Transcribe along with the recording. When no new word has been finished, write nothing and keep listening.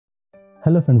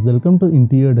Hello friends, welcome to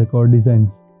Interior Decor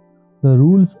Designs. The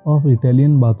rules of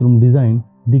Italian bathroom design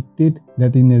dictate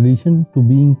that in addition to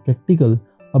being practical,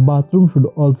 a bathroom should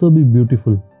also be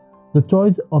beautiful. The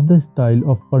choice of the style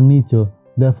of furniture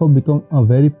therefore becomes a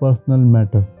very personal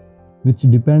matter, which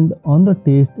depend on the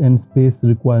taste and space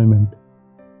requirement.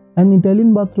 An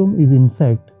Italian bathroom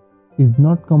is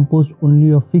not composed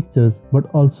only of fixtures but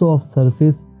also of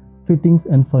surface, fittings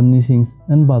and furnishings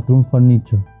and bathroom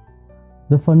furniture.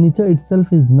 The furniture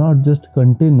itself is not just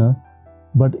container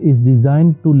but is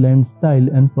designed to lend style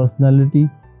and personality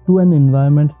to an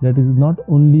environment that is not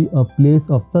only a place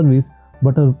of service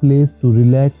but a place to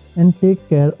relax and take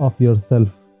care of yourself.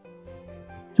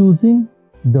 Choosing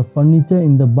the furniture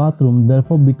in the bathroom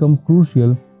therefore becomes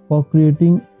crucial for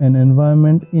creating an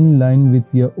environment in line with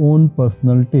your own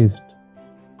personal taste.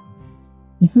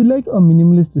 If you like a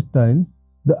minimalist style,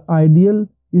 the ideal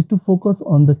is to focus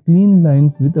on the clean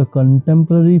lines with a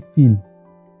contemporary feel.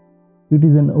 It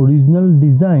is an original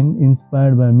design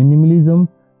inspired by minimalism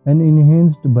and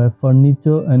enhanced by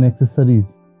furniture and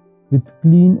accessories with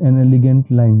clean and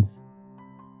elegant lines.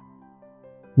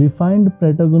 Refined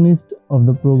protagonists of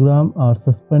the program are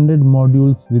suspended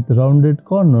modules with rounded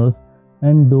corners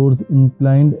and doors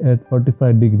inclined at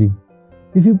 45 degrees.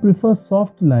 If you prefer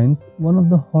soft lines, one of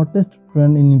the hottest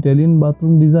trends in Italian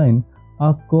bathroom design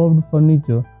are curved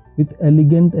furniture with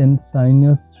elegant and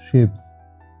sinuous shapes.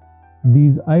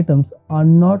 These items are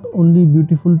not only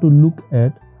beautiful to look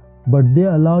at, but they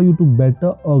allow you to better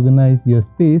organize your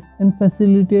space and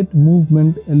facilitate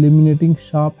movement, eliminating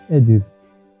sharp edges.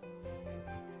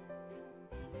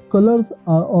 Colors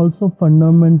are also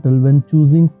fundamental when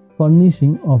choosing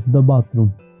furnishing of the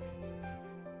bathroom.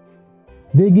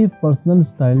 They give personal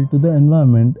style to the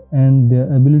environment, and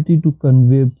their ability to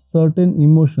convey certain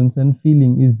emotions and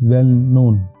feeling is well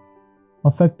known,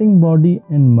 affecting body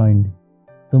and mind.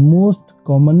 The most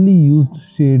commonly used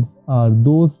shades are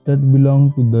those that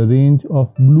belong to the range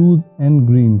of blues and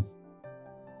greens,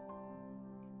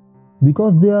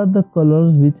 because they are the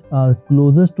colors which are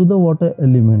closest to the water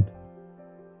element.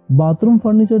 Bathroom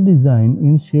furniture design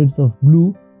in shades of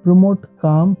blue promote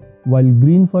calm, while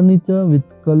green furniture with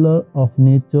color of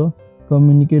nature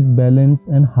communicate balance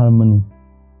and harmony.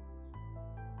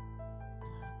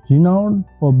 Renowned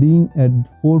for being at the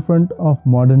forefront of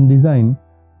modern design,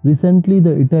 recently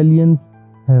the Italians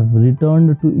have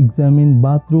returned to examine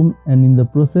bathroom and in the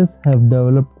process have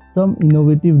developed some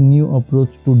innovative new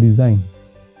approach to design.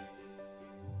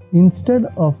 Instead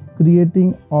of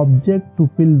creating objects to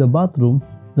fill the bathroom,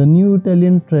 the new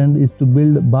Italian trend is to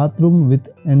build a bathroom with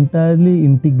entirely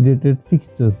integrated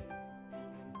fixtures.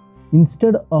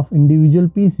 Instead of individual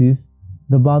pieces,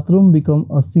 the bathroom becomes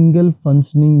a single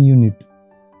functioning unit.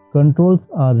 Controls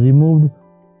are removed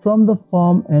from the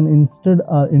form and instead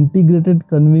are integrated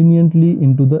conveniently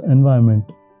into the environment.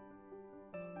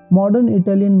 Modern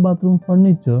Italian bathroom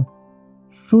furniture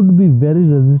should be very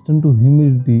resistant to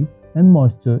humidity and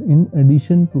moisture in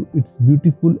addition to its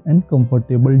beautiful and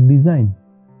comfortable design.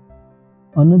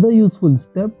 Another useful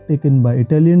step taken by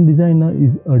Italian designer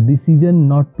is a decision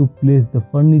not to place the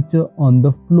furniture on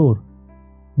the floor.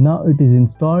 Now it is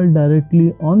installed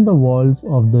directly on the walls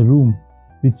of the room,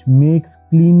 which makes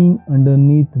cleaning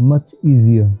underneath much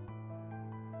easier.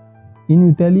 In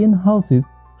Italian houses,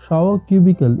 shower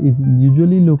cubicle is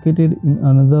usually located in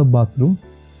another bathroom,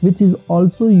 which is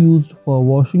also used for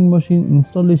washing machine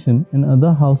installation and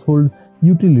other household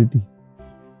utility.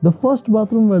 The first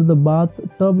bathroom where the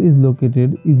bathtub is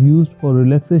located is used for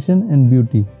relaxation and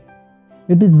beauty.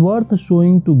 It is worth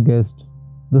showing to guests.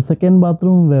 The second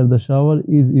bathroom where the shower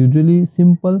is usually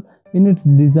simple in its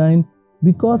design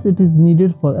because it is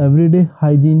needed for everyday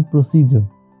hygiene procedure.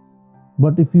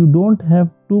 But if you don't have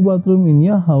two bathrooms in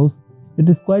your house, it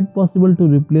is quite possible to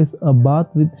replace a bath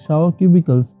with shower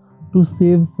cubicles to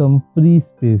save some free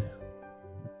space.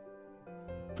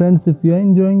 Friends, if you are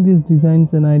enjoying these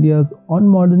designs and ideas on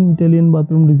modern Italian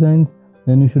bathroom designs,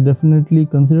 then you should definitely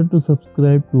consider to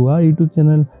subscribe to our YouTube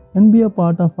channel and be a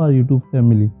part of our YouTube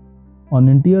family. On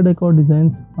Interior Decor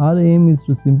Designs, our aim is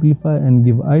to simplify and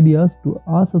give ideas to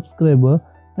our subscribers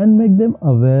and make them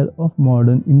aware of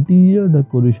modern interior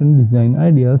decoration design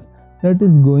ideas that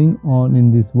is going on in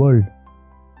this world.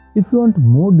 If you want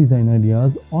more design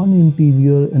ideas on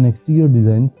interior and exterior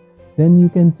designs, then you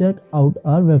can check out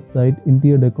our website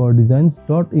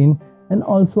interiordecordesigns.in and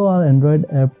also our Android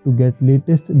app to get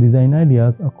latest design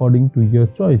ideas according to your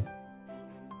choice.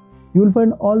 You will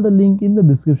find all the link in the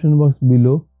description box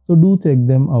below, so do check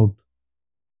them out.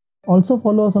 Also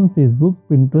follow us on Facebook,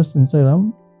 Pinterest,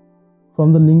 Instagram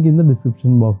from the link in the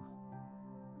description box.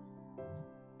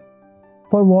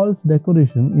 For walls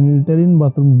decoration in Italian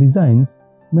bathroom designs,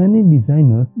 many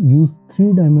designers use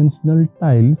three-dimensional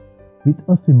tiles with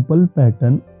a simple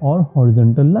pattern or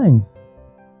horizontal lines.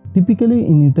 Typically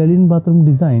in Italian bathroom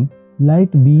design,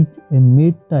 light beige and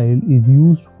matte tile is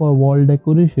used for wall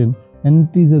decoration, and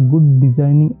it is a good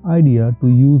designing idea to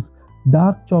use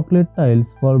dark chocolate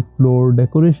tiles for floor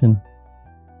decoration.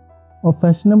 A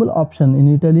fashionable option in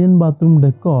Italian bathroom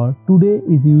decor today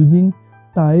is using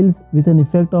tiles with an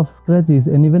effect of scratches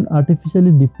and even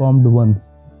artificially deformed ones.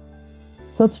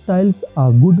 Such tiles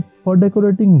are good for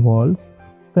decorating walls.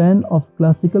 Fan of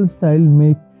classical style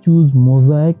may choose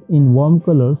mosaic in warm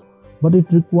colors, but it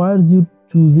requires you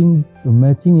choosing the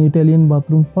matching Italian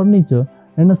bathroom furniture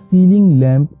and a ceiling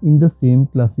lamp in the same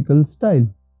classical style.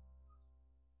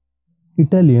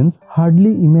 Italians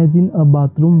hardly imagine a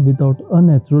bathroom without a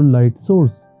natural light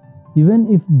source.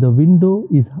 Even if the window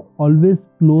is always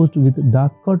closed with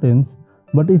dark curtains,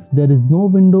 but if there is no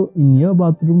window in your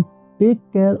bathroom, take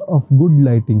care of good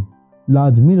lighting.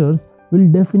 Large mirrors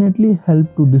will definitely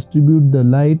help to distribute the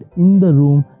light in the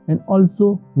room and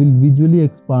also will visually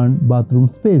expand bathroom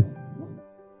space.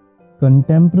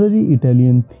 Contemporary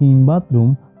Italian theme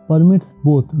bathroom permits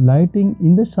both lighting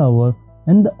in the shower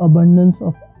and the abundance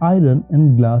of iron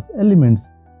and glass elements.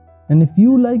 And if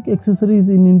you like accessories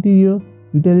in interior,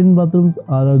 Italian bathrooms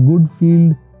are a good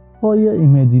field for your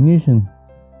imagination.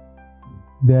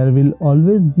 There will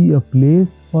always be a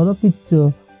place for a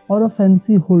picture or a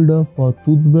fancy holder for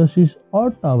toothbrushes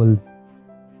or towels.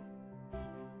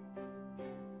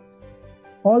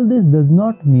 All this does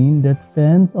not mean that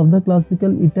fans of the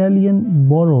classical Italian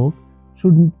Baroque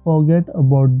should forget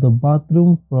about the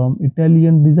bathroom from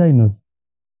Italian designers.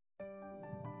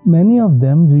 Many of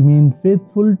them remain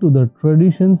faithful to the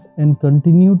traditions and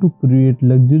continue to create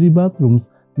luxury bathrooms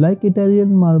like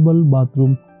Italian marble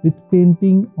bathroom with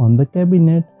painting on the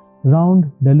cabinet,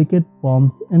 round delicate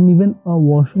forms, and even a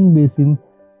washing basin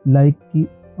like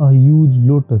a huge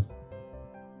lotus.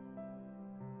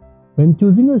 When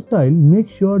choosing a style, make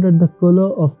sure that the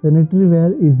color of sanitary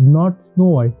ware is not snow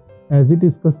white, as it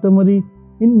is customary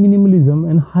in minimalism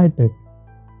and high-tech.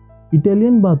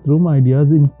 Italian bathroom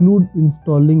ideas include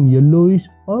installing yellowish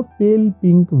or pale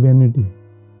pink vanity.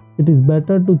 It is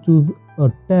better to choose a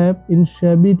tap in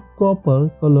shabby copper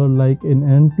color like an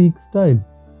antique style.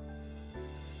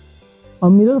 A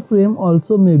mirror frame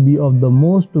also may be of the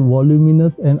most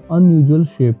voluminous and unusual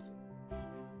shapes.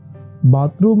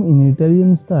 Bathroom in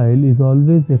Italian style is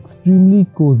always extremely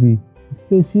cozy,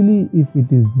 especially if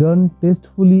it is done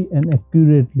tastefully and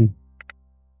accurately.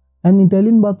 An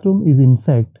Italian bathroom is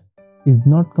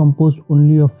not composed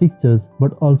only of fixtures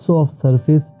but also of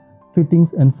surface,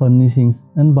 fittings and furnishings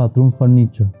and bathroom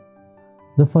furniture.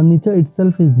 The furniture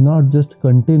itself is not just a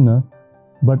container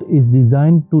but is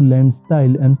designed to lend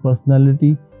style and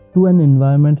personality to an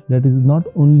environment that is not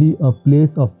only a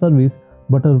place of service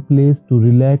but a place to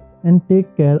relax and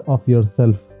take care of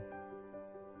yourself.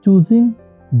 Choosing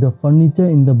the furniture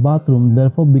in the bathroom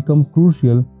therefore becomes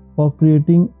crucial for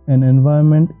creating an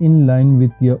environment in line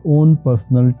with your own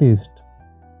personal taste.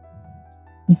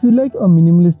 If you like a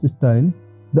minimalist style,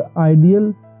 the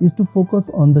ideal is to focus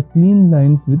on the clean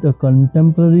lines with a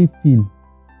contemporary feel.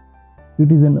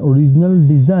 It is an original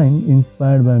design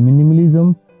inspired by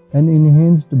minimalism and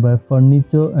enhanced by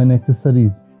furniture and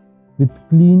accessories, with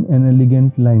clean and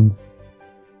elegant lines.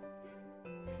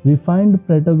 Refined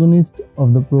protagonists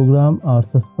of the program are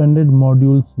suspended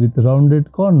modules with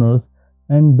rounded corners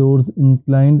and doors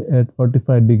inclined at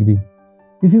 45 degrees.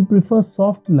 If you prefer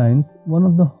soft lines, one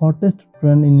of the hottest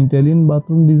trends in Italian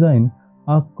bathroom design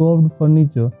are curved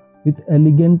furniture with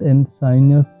elegant and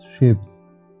sinuous shapes.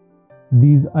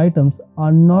 These items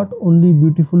are not only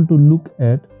beautiful to look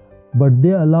at, but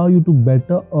they allow you to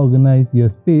better organize your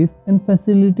space and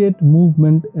facilitate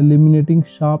movement, eliminating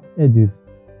sharp edges.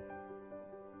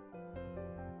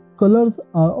 Colors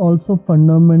are also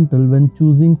fundamental when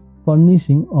choosing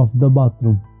furnishing of the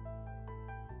bathroom.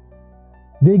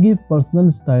 They give personal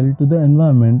style to the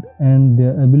environment, and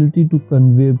their ability to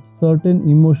convey certain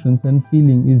emotions and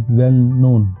feelings is well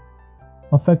known,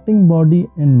 affecting body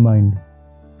and mind.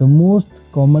 The most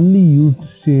commonly used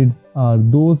shades are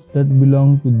those that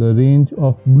belong to the range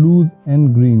of blues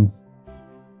and greens,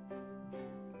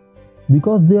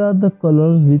 because they are the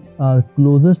colors which are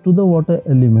closest to the water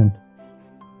element.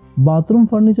 Bathroom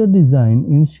furniture design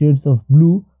in shades of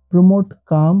blue promote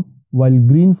calm, while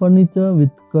green furniture with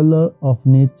color of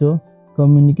nature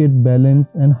communicate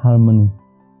balance and harmony.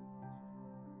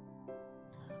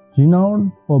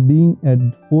 Renowned for being at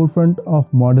the forefront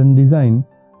of modern design,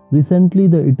 recently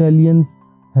the Italians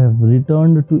have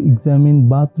returned to examine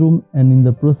bathroom and in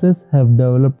the process have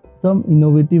developed some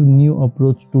innovative new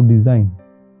approach to design.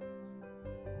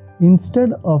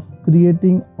 Instead of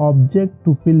creating objects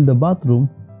to fill the bathroom,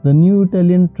 the new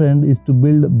Italian trend is to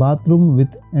build bathroom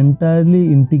with entirely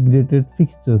integrated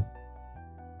fixtures.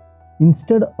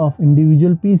 Instead of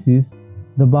individual pieces,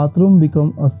 the bathroom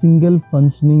becomes a single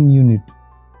functioning unit.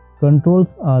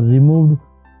 Controls are removed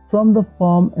from the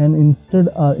form and instead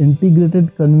are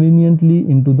integrated conveniently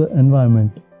into the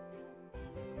environment.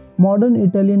 Modern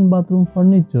Italian bathroom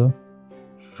furniture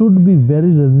should be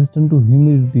very resistant to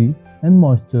humidity and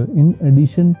moisture in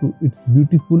addition to its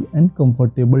beautiful and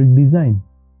comfortable design.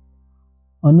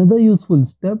 Another useful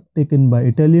step taken by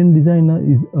Italian designer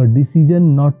is a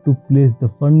decision not to place the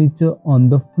furniture on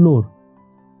the floor.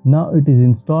 Now it is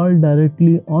installed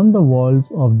directly on the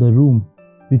walls of the room,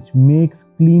 which makes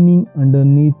cleaning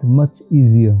underneath much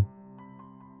easier.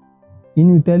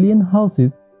 In Italian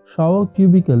houses, shower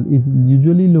cubicle is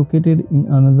usually located in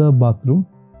another bathroom,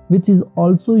 which is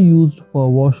also used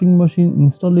for washing machine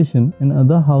installation and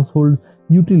other household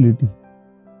utility.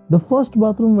 The first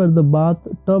bathroom where the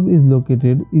bathtub is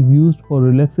located is used for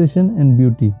relaxation and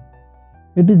beauty.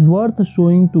 It is worth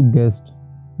showing to guests.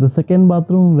 The second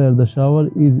bathroom where the shower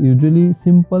is usually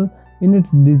simple in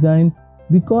its design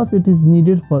because it is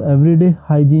needed for everyday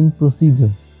hygiene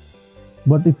procedure.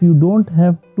 But if you don't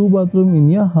have two bathrooms in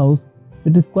your house,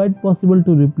 it is quite possible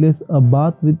to replace a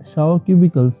bath with shower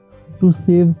cubicles to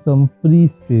save some free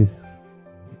space.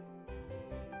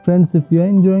 Friends, if you are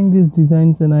enjoying these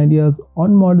designs and ideas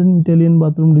on modern Italian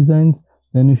bathroom designs,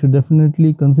 then you should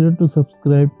definitely consider to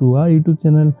subscribe to our YouTube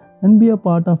channel and be a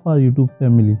part of our YouTube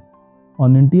family.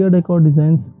 On interior decor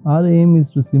designs, our aim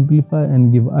is to simplify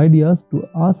and give ideas to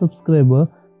our subscribers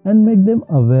and make them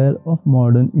aware of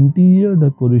modern interior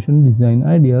decoration design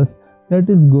ideas that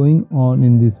is going on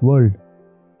in this world.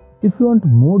 If you want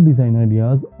more design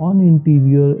ideas on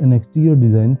interior and exterior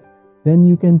designs, then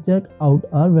you can check out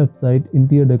our website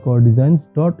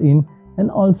interiordecordesigns.in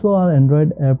and also our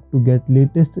Android app to get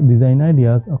latest design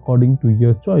ideas according to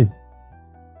your choice.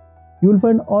 You will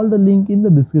find all the link in the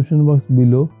description box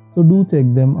below, so do check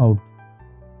them out.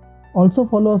 Also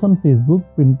follow us on Facebook,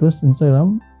 Pinterest,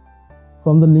 Instagram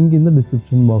from the link in the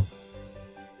description box.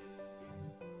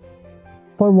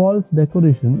 For walls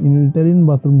decoration in Italian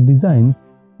bathroom designs,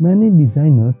 many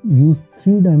designers use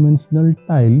three-dimensional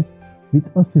tiles with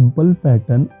a simple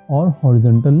pattern or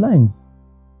horizontal lines.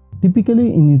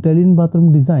 Typically in Italian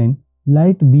bathroom design,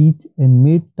 light beige and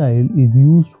matte tile is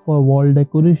used for wall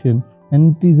decoration,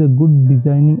 and it is a good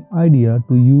designing idea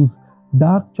to use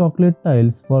dark chocolate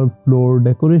tiles for floor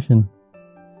decoration.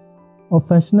 A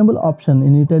fashionable option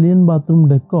in Italian bathroom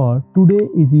decor today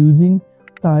is using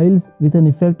tiles with an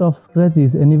effect of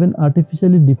scratches and even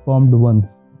artificially deformed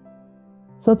ones.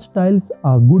 Such tiles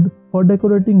are good for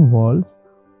decorating walls.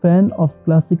 Fan of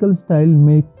classical style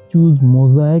may choose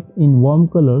mosaic in warm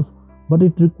colors, but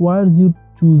it requires you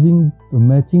choosing the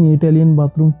matching Italian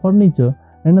bathroom furniture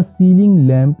and a ceiling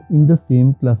lamp in the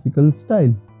same classical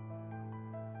style.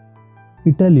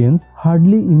 Italians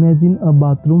hardly imagine a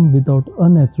bathroom without a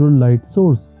natural light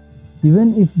source.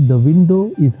 Even if the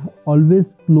window is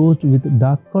always closed with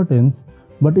dark curtains,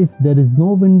 but if there is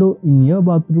no window in your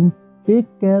bathroom, take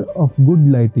care of good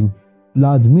lighting.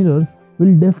 Large mirrors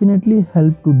will definitely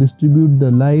help to distribute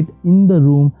the light in the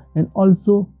room and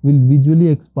also will visually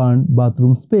expand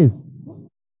bathroom space.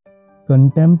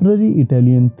 Contemporary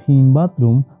Italian theme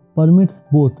bathroom permits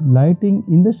both lighting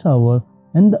in the shower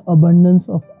and the abundance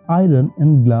of iron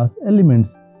and glass elements.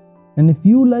 And if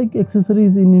you like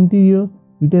accessories in interior,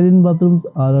 Italian bathrooms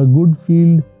are a good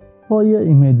field for your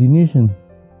imagination.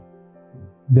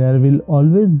 There will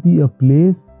always be a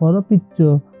place for a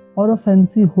picture or a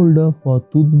fancy holder for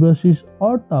toothbrushes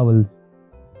or towels.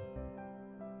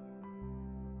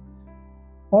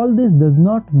 All this does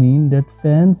not mean that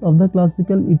fans of the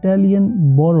classical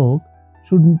Italian Baroque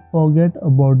should forget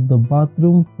about the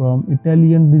bathroom from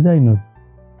Italian designers.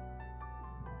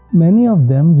 Many of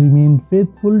them remain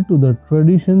faithful to the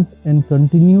traditions and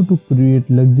continue to create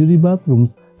luxury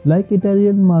bathrooms like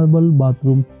Italian marble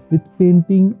bathroom with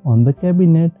painting on the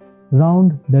cabinet,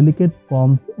 round delicate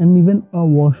forms, and even a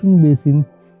washing basin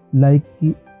like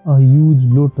a huge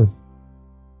lotus.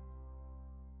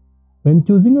 When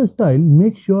choosing a style,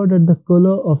 make sure that the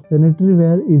color of sanitary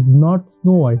ware is not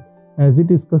snow white, as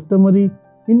it is customary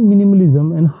in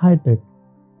minimalism and high-tech.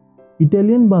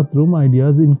 Italian bathroom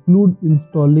ideas include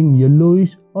installing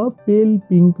yellowish or pale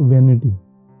pink vanity.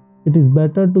 It is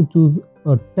better to choose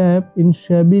a tap in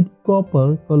shabby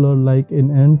copper color like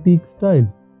an antique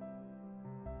style.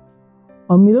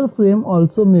 A mirror frame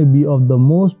also may be of the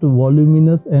most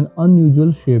voluminous and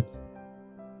unusual shapes.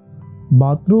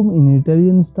 Bathroom in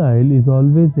Italian style is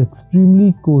always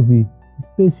extremely cozy,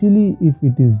 especially if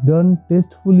it is done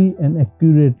tastefully and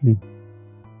accurately.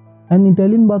 An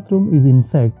Italian bathroom is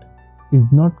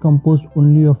not composed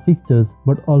only of fixtures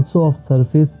but also of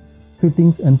surface,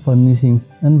 fittings and furnishings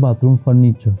and bathroom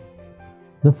furniture.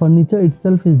 The furniture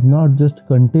itself is not just a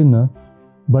container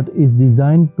but is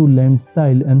designed to lend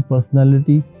style and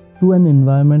personality to an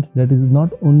environment that is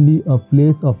not only a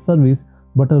place of service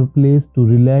but a place to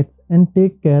relax and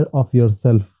take care of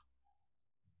yourself.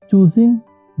 Choosing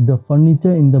the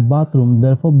furniture in the bathroom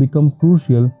therefore becomes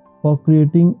crucial for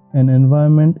creating an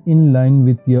environment in line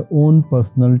with your own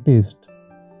personal taste.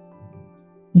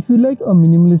 If you like a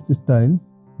minimalist style,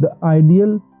 the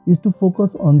ideal is to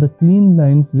focus on the clean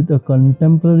lines with a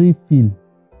contemporary feel.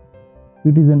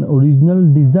 It is an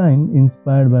original design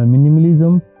inspired by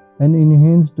minimalism and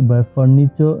enhanced by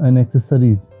furniture and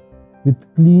accessories,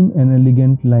 with clean and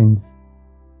elegant lines.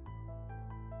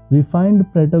 Refined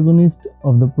protagonists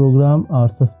of the program are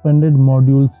suspended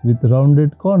modules with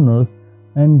rounded corners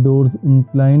and doors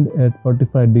inclined at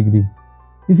 45 degrees.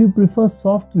 If you prefer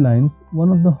soft lines,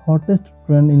 one of the hottest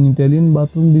trends in Italian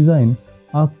bathroom design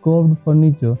are curved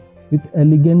furniture with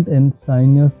elegant and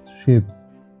sinuous shapes.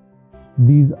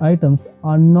 These items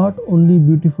are not only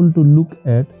beautiful to look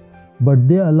at, but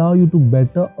they allow you to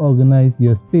better organize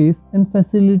your space and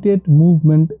facilitate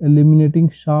movement, eliminating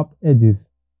sharp edges.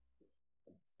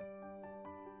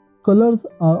 Colors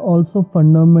are also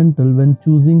fundamental when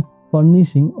choosing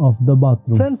furnishing of the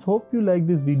bathroom. Friends, hope you like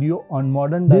this video on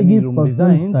modern They dining give room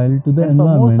personal designs. style to the And for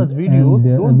more environment such videos, and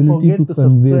their don't ability forget to to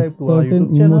convey subscribe to our certain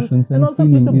YouTube channel emotions and and also click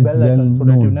feeling the is bell well icon so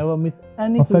that you known, never miss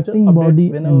any future affecting updates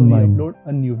body whenever and we mind. upload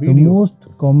a new The video. most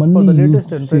For commonly the latest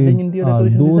used and trending shades interior are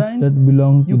decoration those designs, that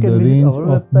belong to you can the visit range our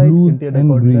of website blues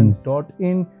and greens,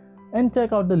 interiordecoradesigns.in and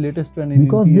check out the latest trend in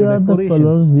because they interior are the decorations.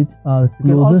 colors which are You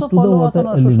can closest also to the follow us water on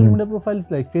our social element. media profiles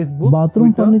like Facebook,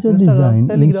 Bathroom Twitter, furniture Instagram, design in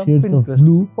Telegram, shades of Pinterest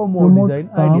blue for more promote design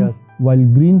calm, ideas. while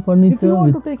green If you furniture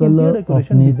want to with take color interior of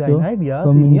decoration design nature ideas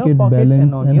in your communicate pocket balance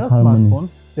and on and your harmony. smartphone,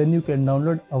 then you can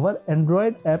download our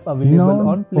Android app available Renowned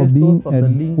on for Play Store being from at the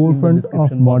the link in the forefront of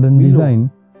description box modern below.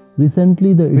 design,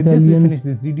 recently the With this, we Italians finish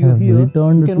this video have here.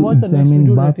 returned You can to watch the next examine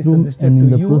video that is bathroom suggested and in to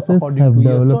the you process according have to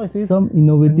your developed choices. some And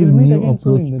innovative we'll meet new again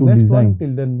soon approach in the to next design. one.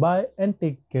 Till then, bye and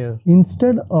take care.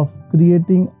 Instead of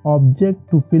creating object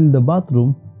to fill the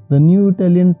bathroom, the new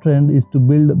Italian trend is to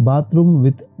build bathroom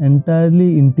with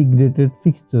entirely integrated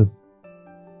fixtures.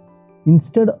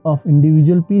 Instead of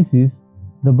individual pieces,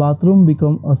 the bathroom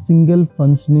becomes a single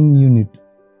functioning unit.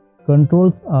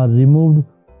 Controls are removed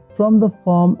from the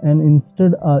form and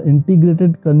instead are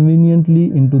integrated conveniently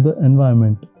into the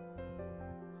environment.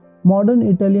 Modern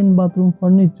Italian bathroom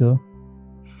furniture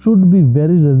should be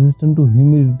very resistant to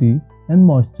humidity and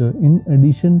moisture in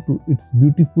addition to its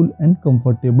beautiful and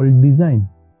comfortable design.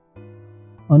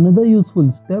 Another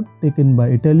useful step taken by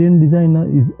Italian designer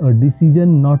is a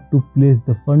decision not to place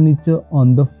the furniture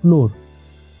on the floor.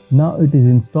 Now it is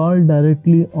installed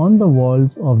directly on the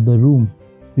walls of the room,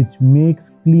 which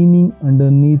makes cleaning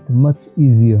underneath much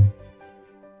easier.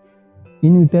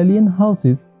 In Italian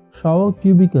houses, shower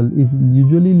cubicle is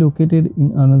usually located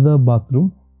in another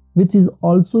bathroom, which is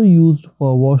also used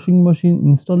for washing machine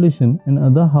installation and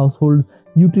other household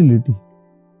utility.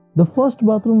 The first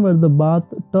bathroom where the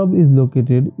bathtub is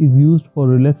located is used for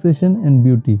relaxation and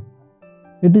beauty.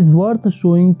 It is worth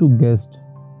showing to guests.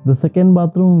 The second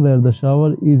bathroom where the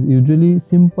shower is usually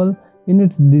simple in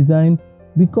its design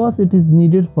because it is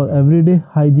needed for everyday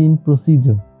hygiene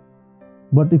procedure.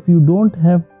 But if you don't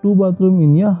have two bathrooms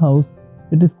in your house,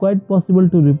 it is quite possible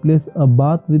to replace a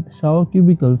bath with shower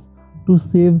cubicles to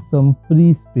save some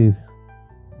free space.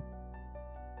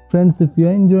 Friends, if you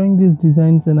are enjoying these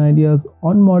designs and ideas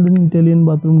on modern Italian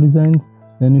bathroom designs,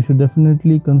 then you should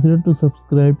definitely consider to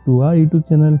subscribe to our YouTube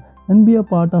channel and be a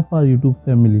part of our YouTube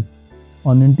family.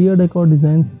 On Interior Decor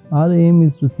Designs, our aim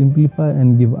is to simplify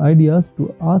and give ideas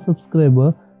to our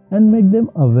subscribers and make them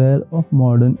aware of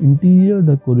modern interior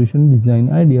decoration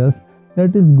design ideas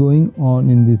that is going on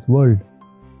in this world.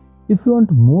 If you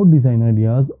want more design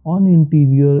ideas on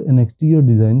interior and exterior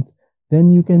designs,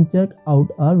 then you can check out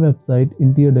our website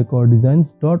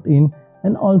interiordecoradesigns.in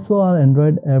and also our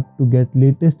Android app to get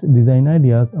latest design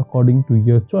ideas according to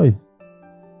your choice.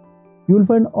 You will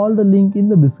find all the link in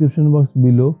the description box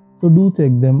below, so do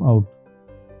check them out.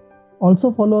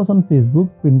 Also follow us on Facebook,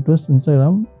 Pinterest,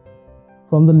 Instagram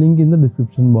from the link in the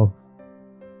description box.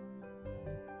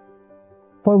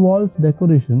 For walls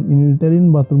decoration in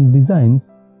Italian bathroom designs,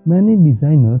 many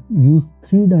designers use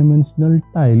three-dimensional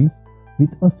tiles with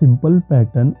a simple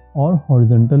pattern or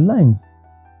horizontal lines.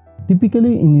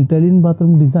 Typically in Italian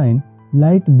bathroom design,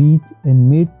 Light beige and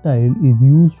matte tile is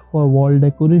used for wall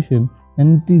decoration,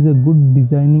 and it is a good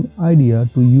designing idea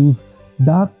to use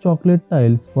dark chocolate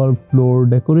tiles for floor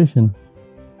decoration.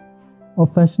 A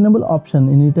fashionable option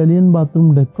in Italian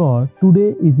bathroom decor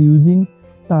today is using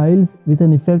tiles with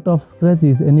an effect of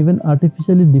scratches and even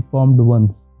artificially deformed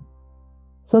ones.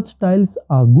 Such tiles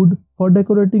are good for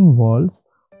decorating walls.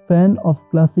 Fan of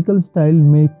classical style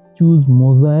may choose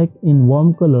mosaic in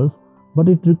warm colors, but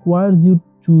it requires you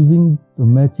choosing the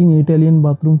matching Italian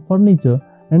bathroom furniture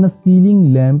and a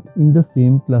ceiling lamp in the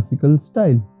same classical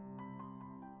style.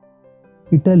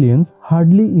 Italians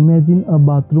hardly imagine a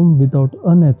bathroom without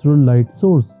a natural light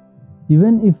source.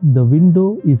 Even if the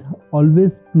window is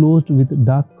always closed with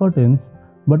dark curtains,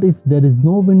 but if there is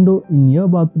no window in your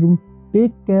bathroom,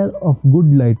 take care of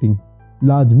good lighting.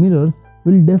 Large mirrors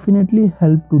will definitely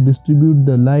help to distribute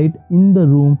the light in the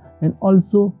room and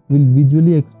also will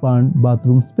visually expand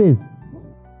bathroom space.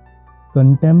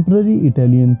 Contemporary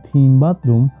Italian theme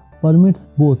bathroom permits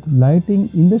both lighting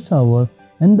in the shower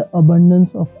and the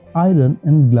abundance of iron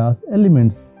and glass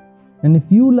elements. And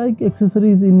if you like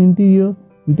accessories in interior,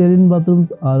 Italian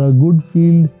bathrooms are a good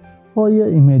field for your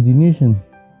imagination.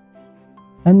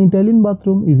 An Italian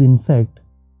bathroom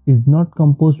is not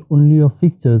composed only of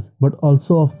fixtures but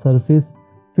also of surface,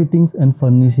 fittings and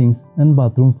furnishings and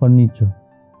bathroom furniture.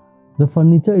 The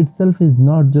furniture itself is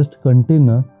not just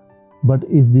container but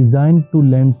is designed to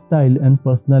lend style and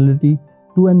personality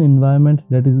to an environment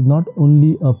that is not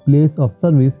only a place of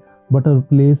service but a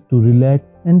place to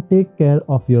relax and take care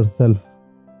of yourself.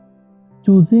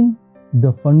 Choosing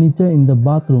the furniture in the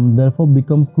bathroom therefore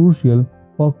becomes crucial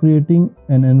for creating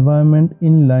an environment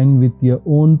in line with your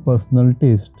own personal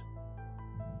taste.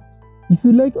 If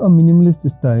you like a minimalist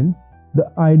style,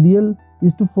 the ideal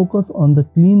is to focus on the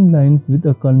clean lines with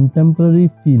a contemporary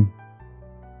feel.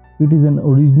 It is an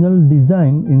original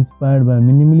design inspired by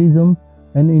minimalism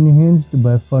and enhanced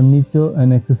by furniture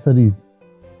and accessories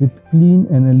with clean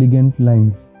and elegant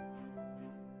lines.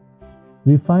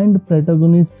 Refined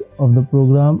protagonists of the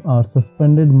program are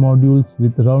suspended modules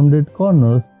with rounded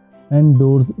corners and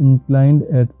doors inclined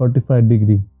at 45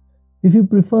 degrees. If you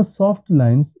prefer soft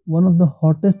lines, one of the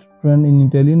hottest trends in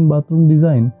Italian bathroom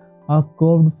design are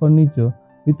curved furniture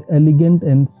with elegant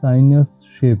and sinuous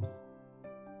shapes.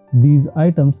 These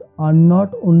items are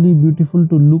not only beautiful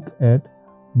to look at,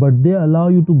 but they allow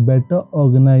you to better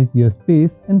organize your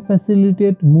space and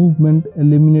facilitate movement,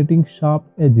 eliminating sharp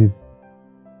edges.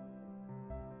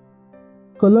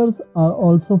 Colors are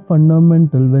also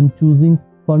fundamental when choosing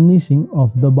furnishing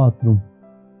of the bathroom.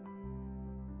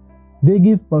 They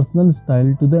give personal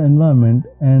style to the environment,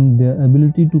 and their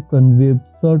ability to convey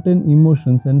certain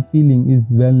emotions and feeling is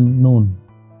well known,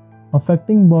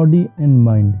 affecting body and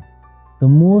mind. The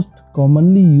most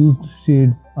commonly used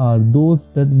shades are those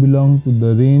that belong to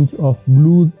the range of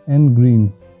blues and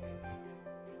greens,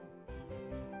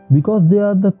 because they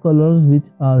are the colors which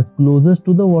are closest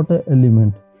to the water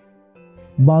element.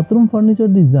 Bathroom furniture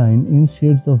design in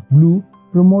shades of blue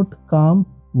promote calm,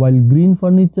 while green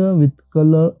furniture with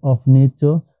color of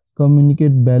nature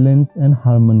communicate balance and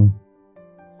harmony.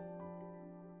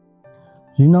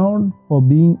 Renowned for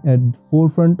being at the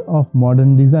forefront of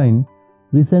modern design,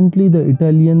 recently the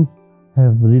Italians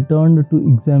have returned to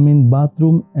examine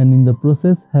bathroom and in the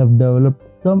process have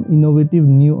developed some innovative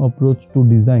new approach to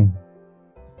design.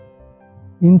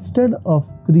 Instead of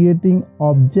creating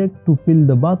objects to fill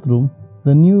the bathroom,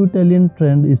 the new Italian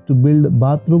trend is to build a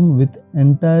bathroom with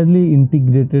entirely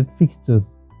integrated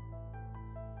fixtures.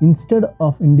 Instead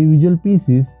of individual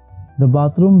pieces, the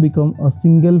bathroom becomes a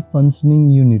single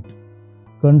functioning unit.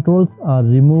 Controls are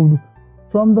removed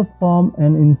from the form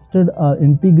and instead are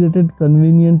integrated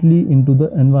conveniently into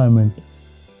the environment.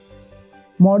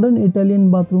 Modern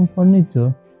Italian bathroom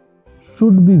furniture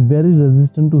should be very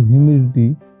resistant to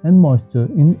humidity and moisture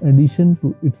in addition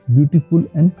to its beautiful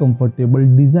and comfortable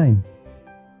design.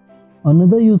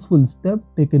 Another useful step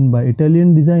taken by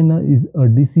Italian designer is a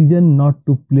decision not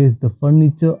to place the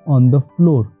furniture on the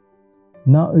floor.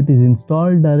 Now it is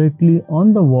installed directly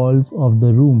on the walls of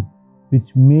the room,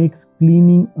 which makes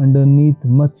cleaning underneath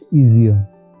much easier.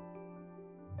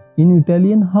 In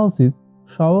Italian houses,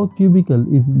 shower cubicle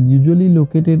is usually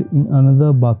located in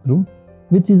another bathroom,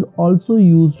 which is also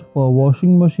used for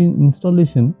washing machine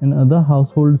installation and other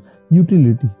household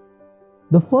utility.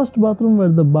 The first bathroom where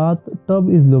the bathtub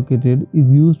is located is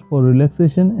used for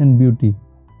relaxation and beauty.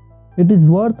 It is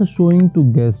worth showing to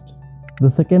guests. The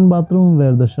second bathroom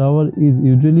where the shower is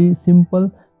usually simple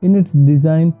in its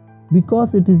design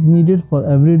because it is needed for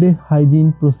everyday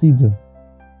hygiene procedure.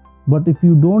 But if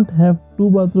you don't have two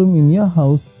bathrooms in your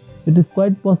house, it is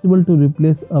quite possible to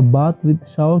replace a bath with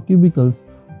shower cubicles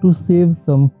to save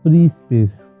some free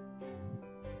space.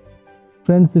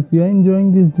 Friends, if you are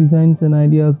enjoying these designs and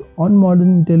ideas on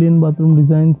modern Italian bathroom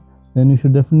designs, then you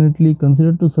should definitely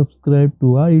consider to subscribe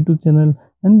to our YouTube channel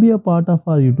and be a part of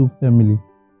our YouTube family.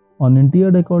 On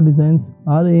interior decor designs,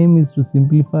 our aim is to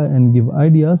simplify and give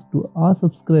ideas to our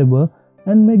subscriber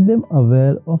and make them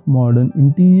aware of modern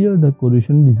interior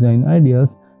decoration design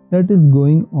ideas that is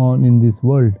going on in this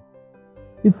world.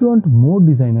 If you want more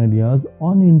design ideas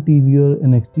on interior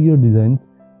and exterior designs,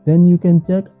 then you can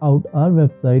check out our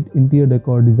website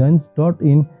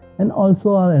interiordecordesigns.in and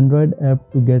also our Android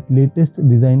app to get latest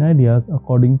design ideas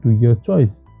according to your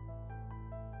choice.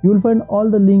 You will find all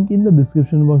the link in the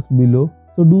description box below,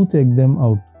 so do check them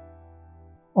out.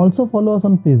 Also follow us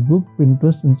on Facebook,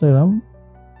 Pinterest, Instagram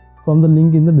from the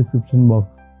link in the description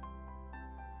box.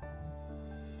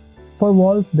 For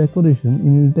walls decoration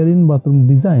in Italian bathroom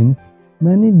designs,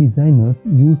 many designers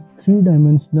use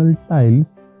three-dimensional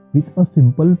tiles with a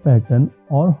simple pattern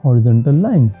or horizontal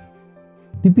lines.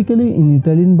 Typically in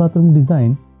Italian bathroom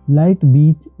design, light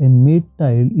beige and matte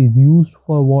tile is used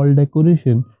for wall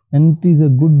decoration, and it is a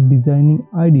good designing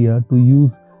idea to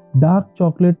use dark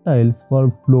chocolate tiles for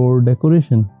floor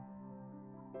decoration.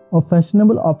 A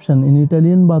fashionable option in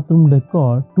Italian bathroom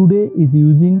decor today is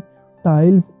using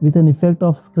tiles with an effect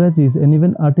of scratches and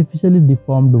even artificially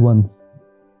deformed ones.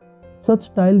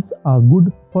 Such tiles are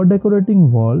good for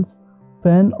decorating walls.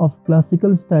 Fan of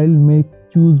classical style may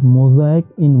choose mosaic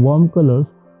in warm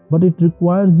colors, but it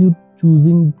requires you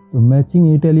choosing the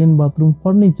matching Italian bathroom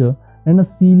furniture and a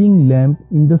ceiling lamp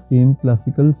in the same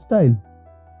classical style.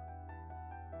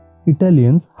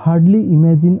 Italians hardly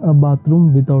imagine a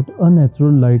bathroom without a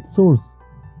natural light source,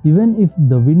 even if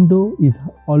the window is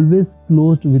always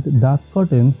closed with dark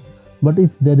curtains. But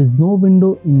if there is no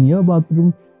window in your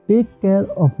bathroom, take care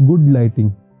of good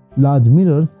lighting. Large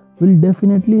mirrors will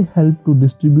definitely help to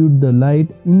distribute the light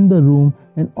in the room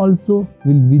and also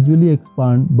will visually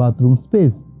expand bathroom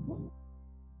space.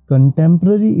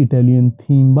 Contemporary Italian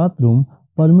theme bathroom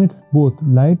permits both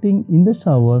lighting in the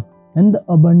shower and the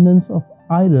abundance of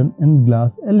iron and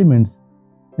glass elements.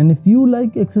 And if you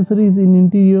like accessories in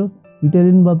interior,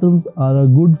 Italian bathrooms are a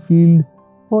good field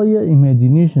for your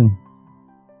imagination.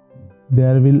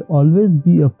 There will always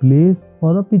be a place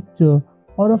for a picture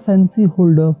or a fancy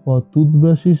holder for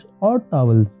toothbrushes or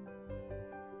towels.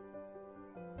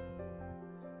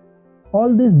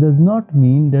 All this does not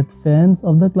mean that fans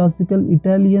of the classical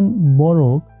Italian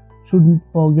Baroque should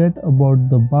forget about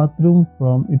the bathroom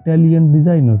from Italian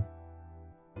designers.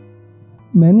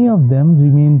 Many of them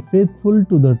remain faithful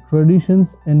to the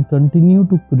traditions and continue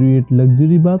to create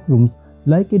luxury bathrooms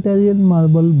like Italian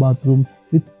marble bathroom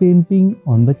with painting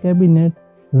on the cabinet,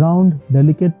 round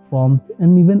delicate forms,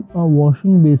 and even a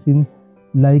washing basin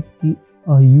like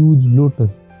a huge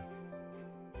lotus.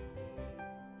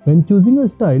 When choosing a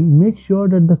style, make sure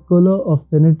that the color of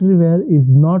sanitary ware is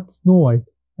not snow white,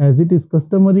 as it is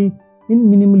customary in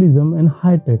minimalism and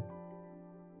high-tech.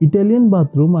 Italian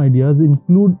bathroom ideas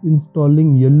include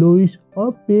installing yellowish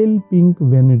or pale pink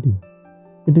vanity.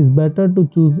 It is better to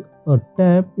choose a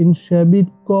tap in shabby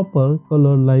copper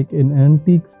color like an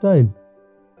antique style.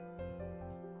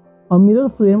 A mirror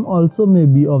frame also may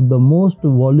be of the most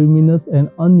voluminous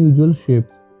and unusual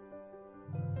shapes.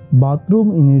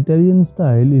 Bathroom in Italian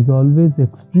style is always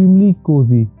extremely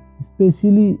cozy,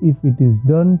 especially if it is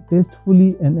done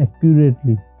tastefully and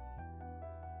accurately.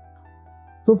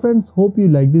 So friends, hope you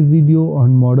like this video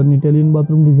on modern Italian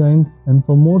bathroom designs, and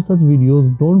for more such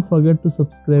videos, don't forget to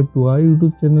subscribe to our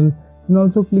YouTube channel and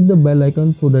also click the bell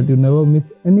icon so that you never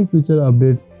miss any future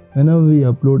updates whenever we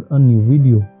upload a new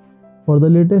video. For the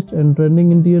latest and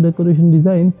trending interior decoration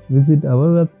designs, visit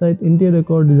our website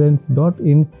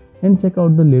interiordecordesigns.in and check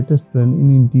out the latest trend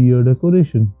in interior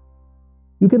decoration.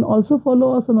 You can also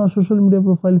follow us on our social media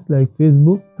profiles like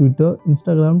Facebook, Twitter,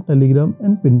 Instagram, Telegram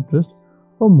and Pinterest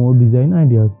for more design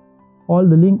ideas. All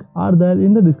the links are there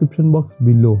in the description box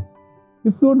below.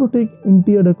 If you want to take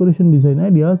interior decoration design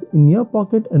ideas in your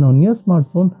pocket and on your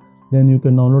smartphone, then you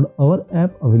can download our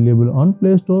app available on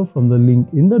Play Store from the link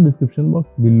in the description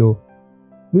box below.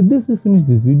 With this, we finish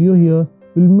this video here.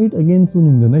 We'll meet again soon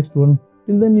in the next one.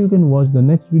 Till then, you can watch the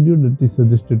next video that is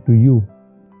suggested to you.